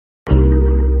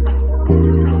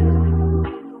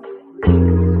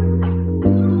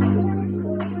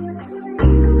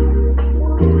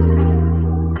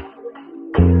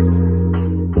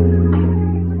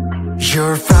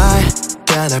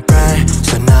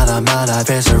まだ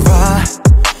フェイスロッ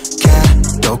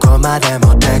クどこまで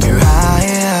も take you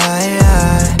high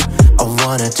I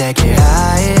wanna take you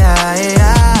high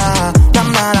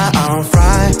난 말아 on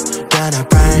fry then I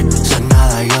pray so now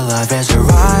that your love is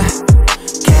right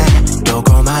ど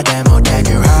こまでも take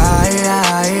you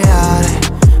high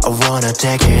I wanna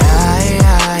take you high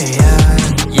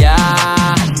Yeah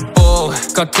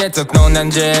겉에 툭 놓는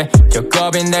지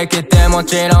교겁인데 그때も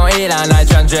ちろんいらない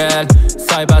チャンジ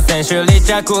サイバー選手離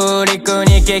着陸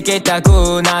に聞きた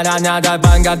くなら7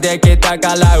番ができた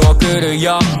から送る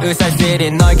ようさいシ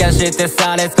リの意見して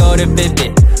さ Let's go to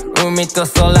 50海と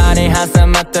空に挟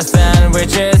まったサンドイッ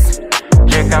チ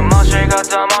時間も仕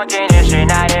事も気にし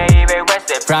ないで Even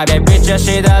wasted Private bitch は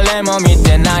し誰も見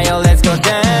てないよ Let's go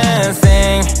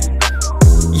dancing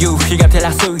夕日が照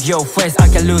らす Your face I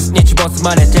can lose 日没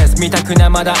までです見たくない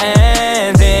まだ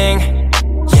エンディング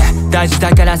Yeah 大事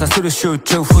だからさする集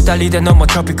中二人で飲もう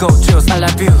Tropical Juice I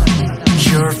love you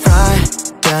You're right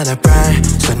then I pray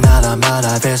so now that my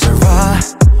life is a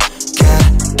rocket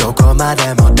どこま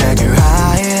でも take you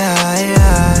high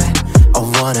I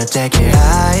wanna take you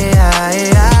high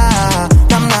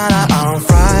난 말아 on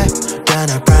fry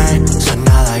then I pray so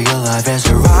now that your life is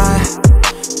a rocket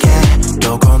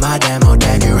どこまでも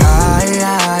take you high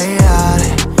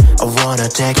I wanna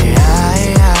take you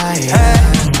high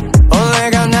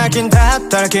俺が泣きんだっ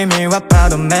たら君はパ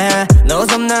ドめ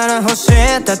望んだら欲しい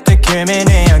だって君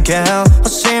にあげよう欲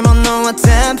しいものは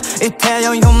全部言って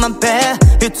よ You're my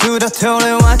best いつだって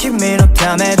俺は君の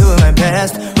ため Do my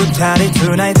best 二人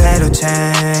繋いでるチ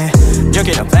ェーン蒸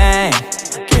気のプレイン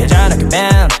消えじゃなく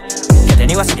面手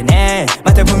には先ね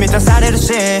また踏み出される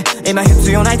し今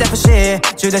必要ないタイプし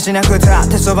充電しなくたっ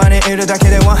てそばにいるだけ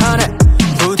では跳ね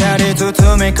二人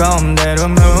包み込んでる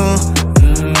ムー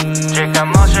時間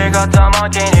も仕事も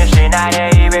気にしない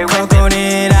で Even wasted ここ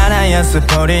にいらないやつ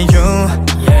for you 時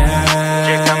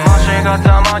間も仕事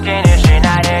も気にし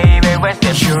ないで Even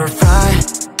wasted You're right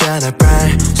then I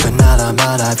pray so now that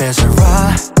my life is a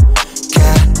rocket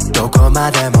どこま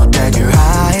でも take you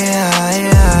high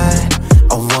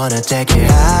I wanna take you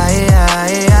high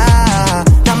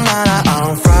난 말아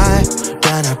on fry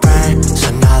then I pray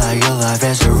so now that your life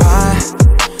is a rocket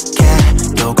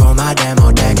どこまで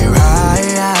も take you high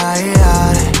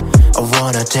I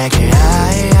wanna take you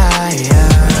high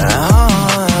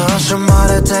明日ま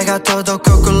で手が届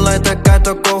くくらい高い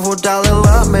とこ二人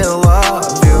Love me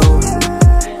love you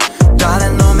誰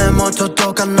の目も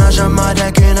届かない邪魔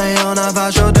できないような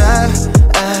場所で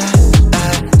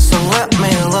So let me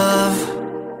love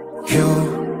you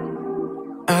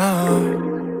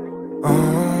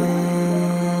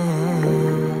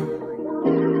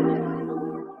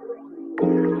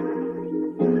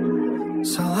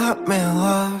So let me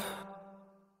love